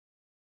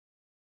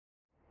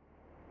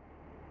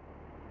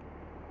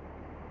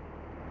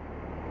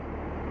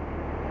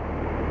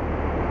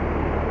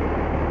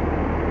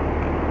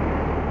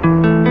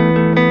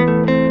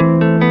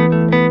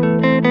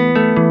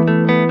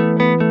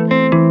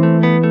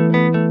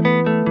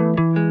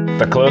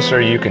The closer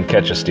you can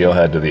catch a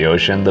steelhead to the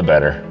ocean, the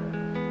better.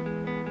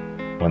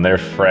 When they're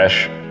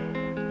fresh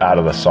out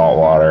of the salt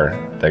water,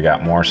 they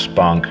got more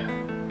spunk,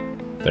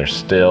 they're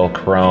still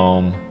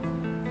chrome,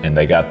 and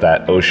they got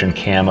that ocean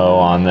camo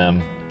on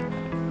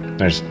them.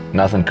 There's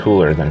nothing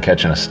cooler than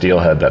catching a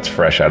steelhead that's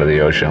fresh out of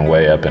the ocean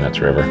way up in its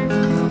river.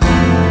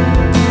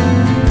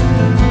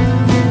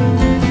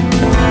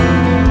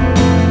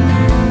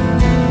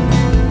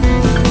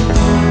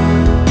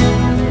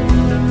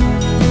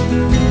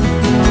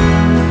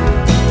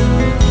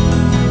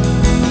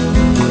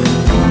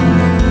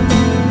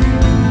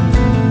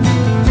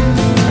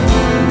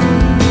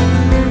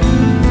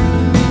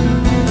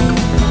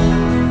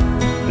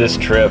 This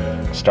trip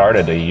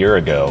started a year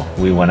ago.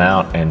 We went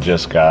out and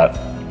just got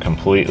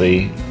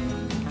completely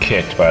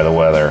kicked by the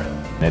weather.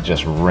 It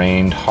just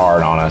rained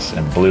hard on us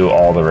and blew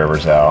all the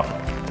rivers out.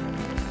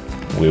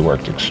 We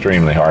worked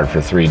extremely hard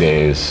for 3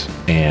 days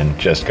and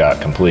just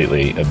got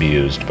completely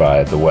abused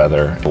by the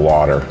weather, the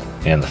water,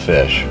 and the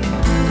fish.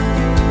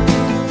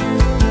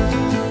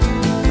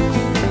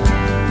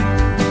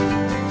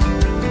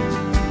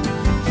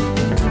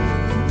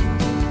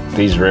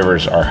 These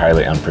rivers are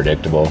highly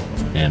unpredictable,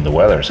 and the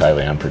weather is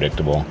highly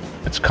unpredictable.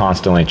 It's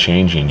constantly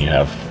changing. You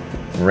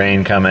have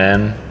rain come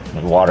in,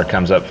 the water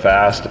comes up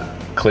fast,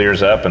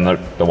 clears up, and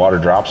the water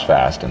drops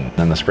fast. And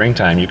in the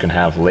springtime, you can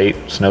have late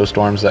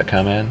snowstorms that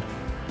come in,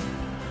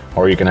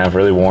 or you can have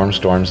really warm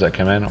storms that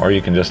come in, or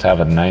you can just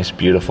have a nice,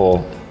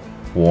 beautiful,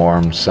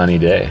 warm, sunny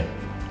day.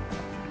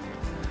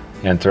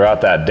 And throughout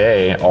that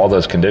day, all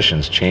those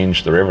conditions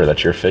change the river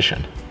that you're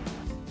fishing.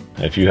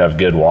 If you have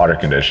good water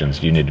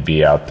conditions, you need to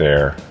be out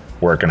there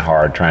working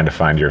hard, trying to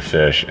find your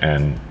fish,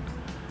 and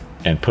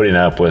putting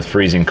up with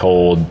freezing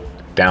cold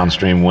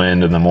downstream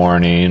wind in the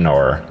morning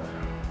or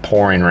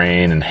pouring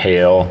rain and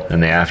hail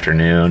in the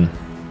afternoon.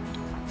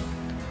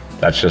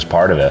 That's just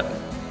part of it.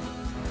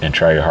 And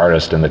try your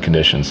hardest in the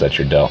conditions that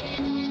you're dealt.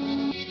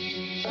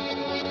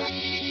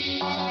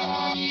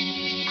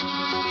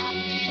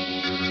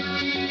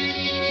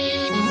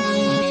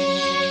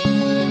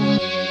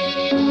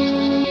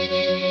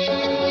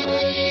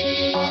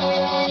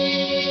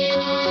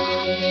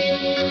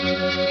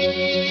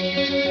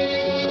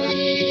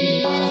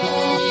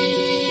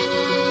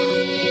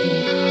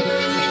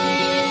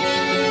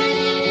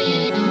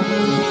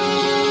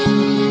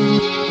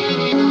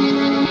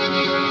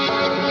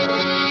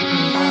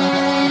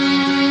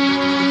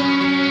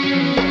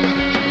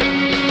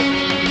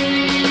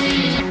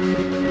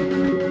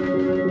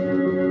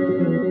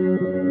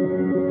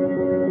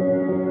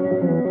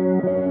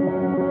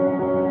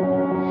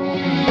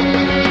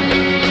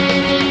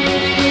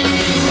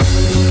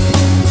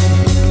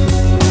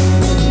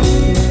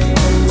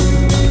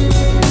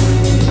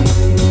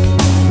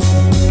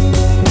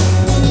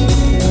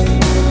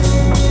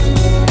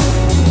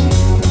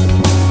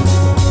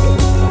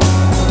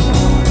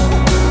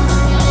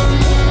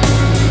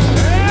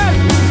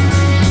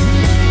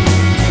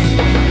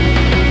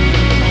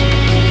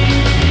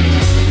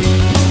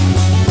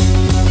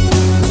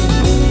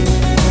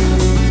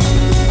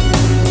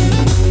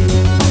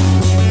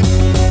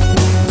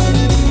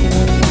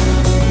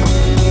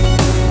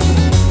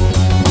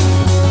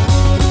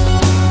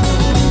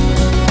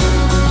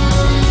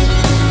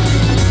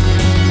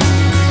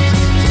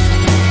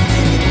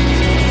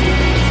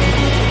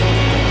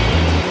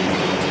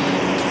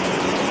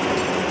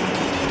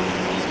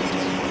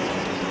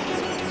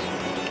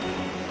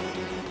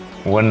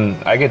 When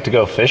I get to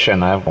go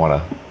fishing, I want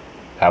to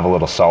have a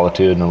little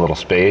solitude and a little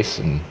space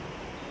and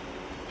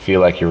feel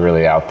like you're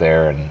really out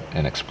there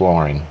and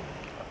exploring.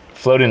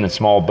 Floating in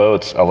small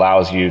boats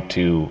allows you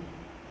to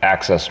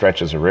access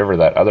stretches of river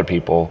that other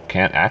people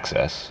can't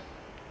access.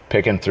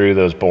 Picking through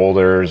those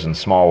boulders and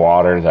small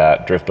water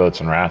that drift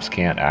boats and rafts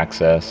can't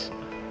access,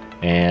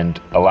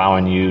 and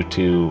allowing you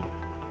to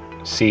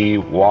see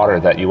water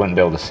that you wouldn't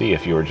be able to see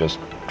if you were just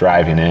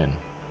driving in.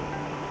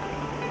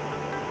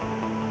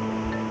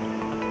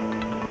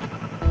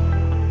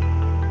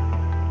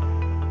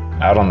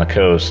 Out on the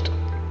coast,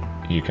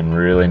 you can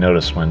really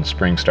notice when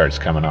spring starts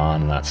coming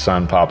on and that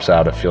sun pops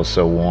out. It feels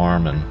so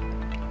warm, and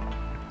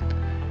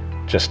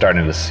just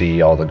starting to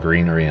see all the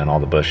greenery and all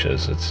the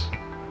bushes. It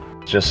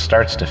just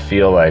starts to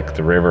feel like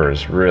the river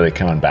is really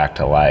coming back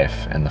to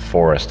life, and the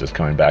forest is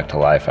coming back to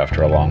life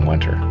after a long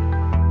winter.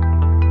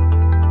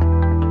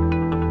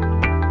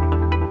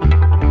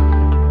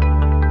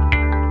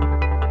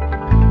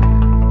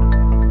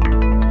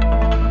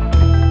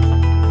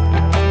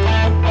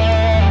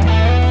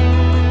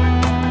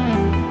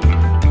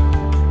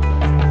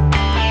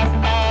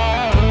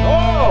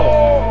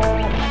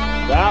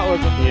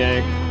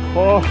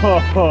 Oh,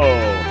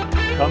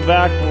 come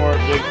back for it,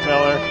 big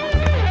feller.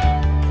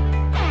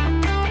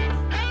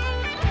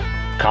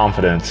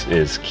 Confidence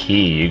is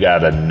key. You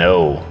gotta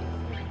know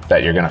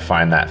that you're gonna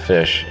find that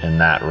fish in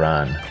that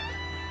run.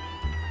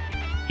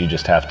 You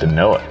just have to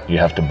know it. You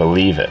have to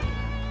believe it.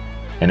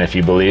 And if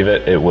you believe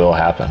it, it will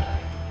happen.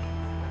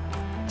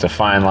 It's a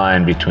fine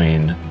line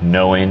between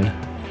knowing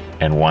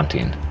and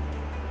wanting.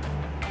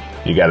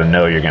 You gotta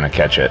know you're gonna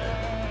catch it.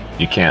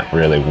 you can't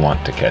really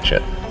want to catch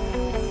it.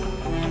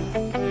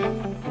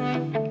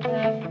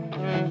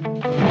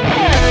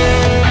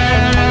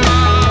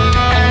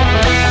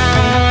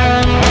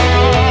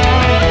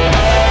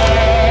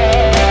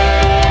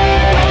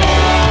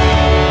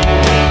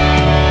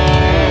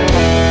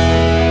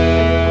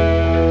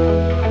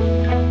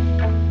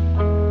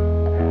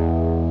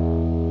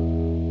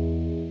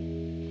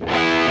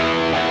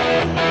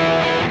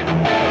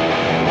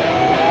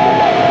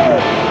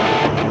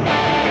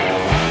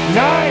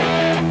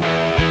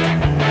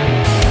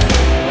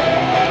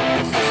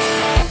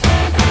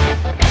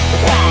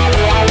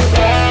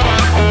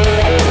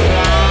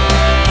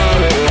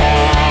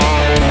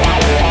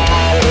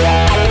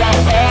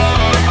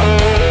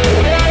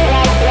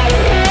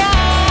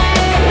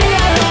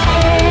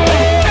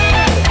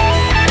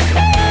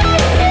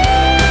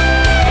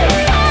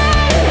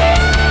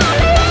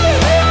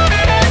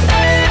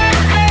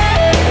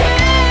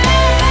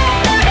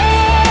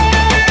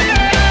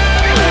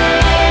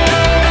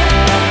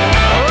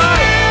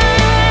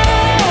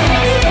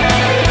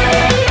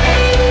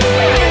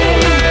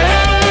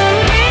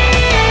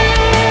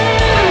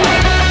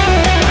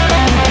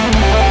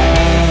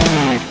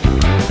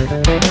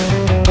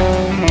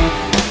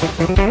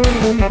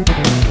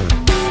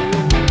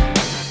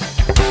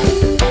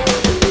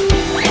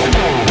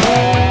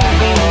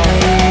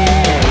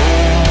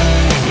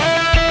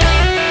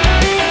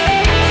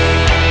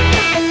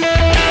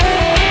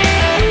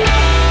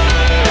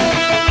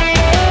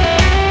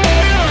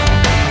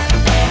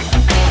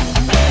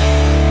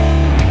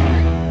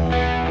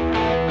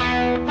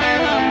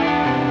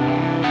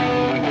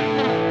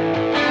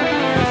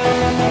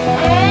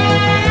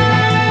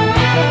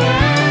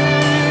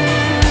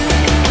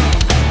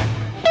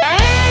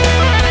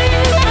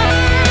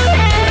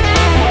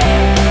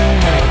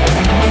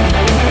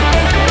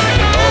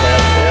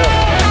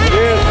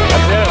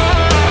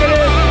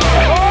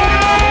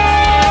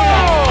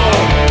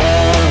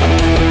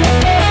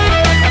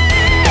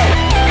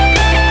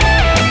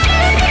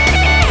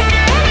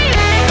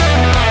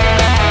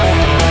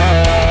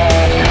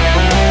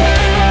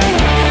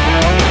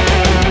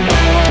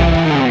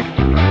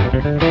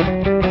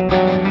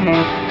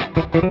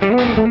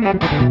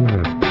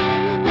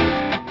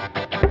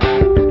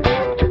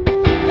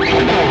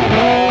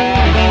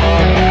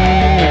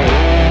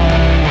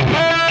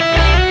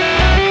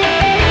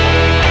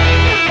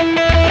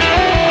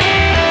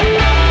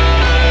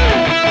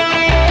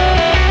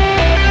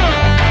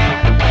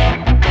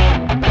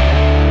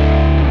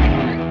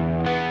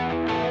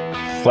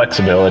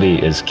 Flexibility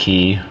is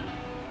key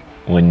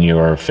when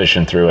you're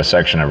fishing through a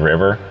section of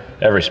river.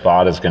 Every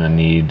spot is going to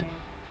need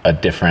a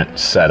different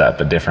setup,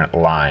 a different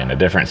line, a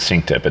different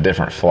sink tip, a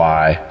different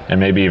fly, and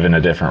maybe even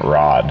a different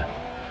rod.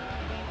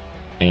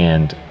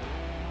 And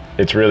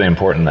it's really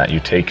important that you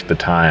take the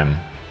time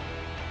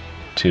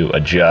to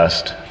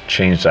adjust,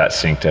 change that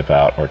sink tip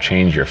out, or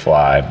change your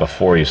fly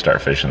before you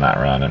start fishing that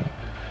run,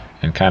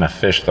 and kind of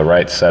fish the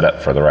right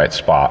setup for the right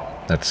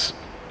spot. That's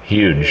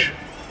huge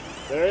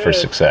for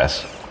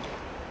success.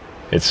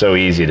 It's so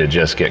easy to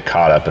just get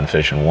caught up in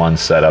fishing one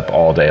setup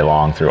all day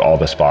long through all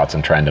the spots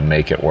and trying to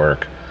make it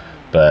work.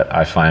 But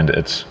I find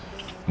it's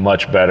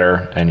much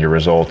better, and your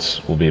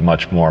results will be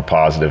much more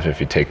positive if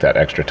you take that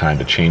extra time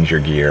to change your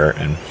gear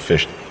and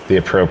fish the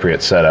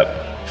appropriate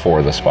setup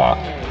for the spot.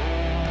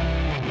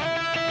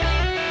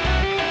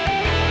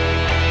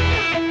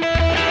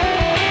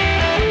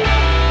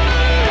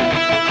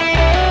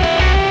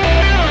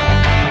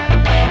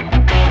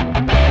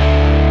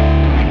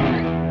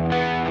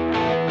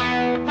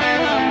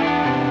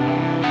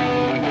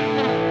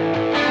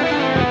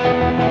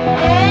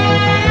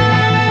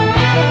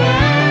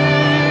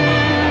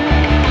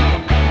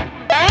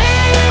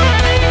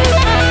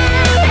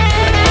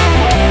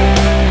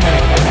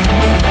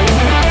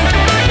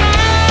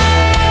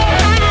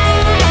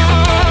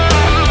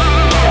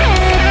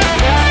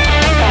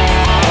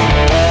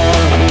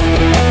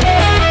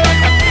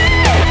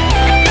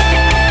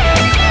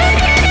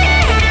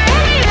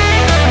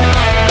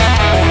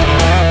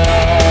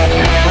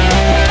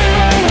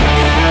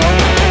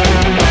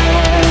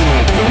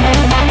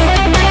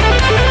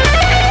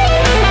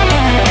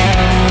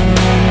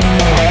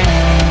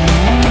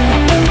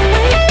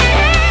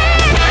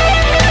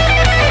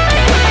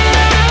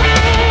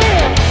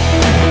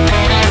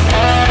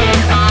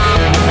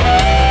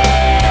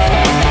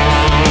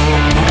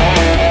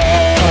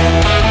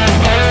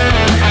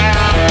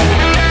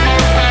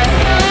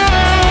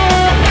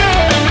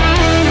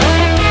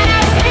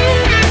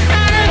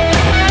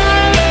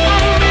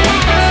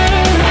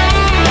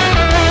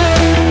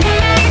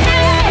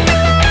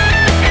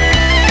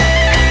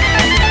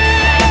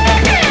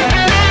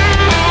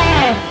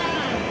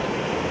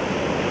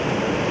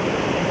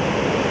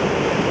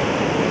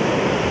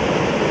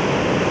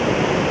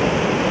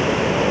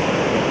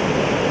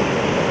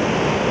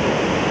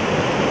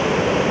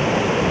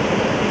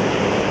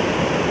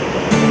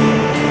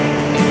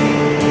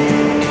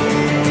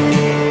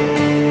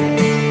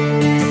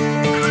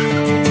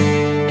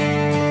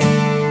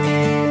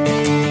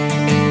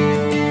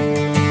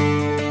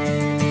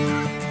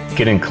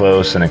 getting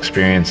close and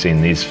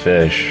experiencing these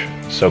fish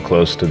so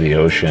close to the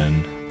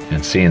ocean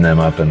and seeing them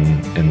up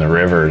in the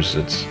rivers,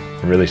 it's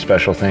a really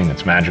special thing.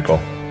 It's magical.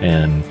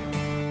 And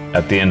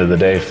at the end of the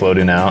day,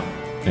 floating out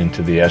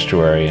into the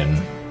estuary and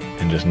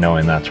just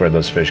knowing that's where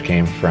those fish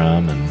came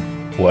from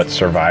and what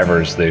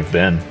survivors they've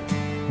been,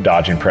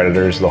 dodging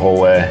predators the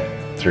whole way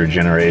through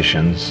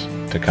generations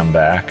to come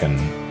back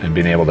and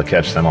being able to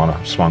catch them on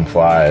a swung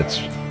fly,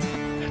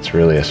 it's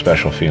really a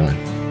special feeling.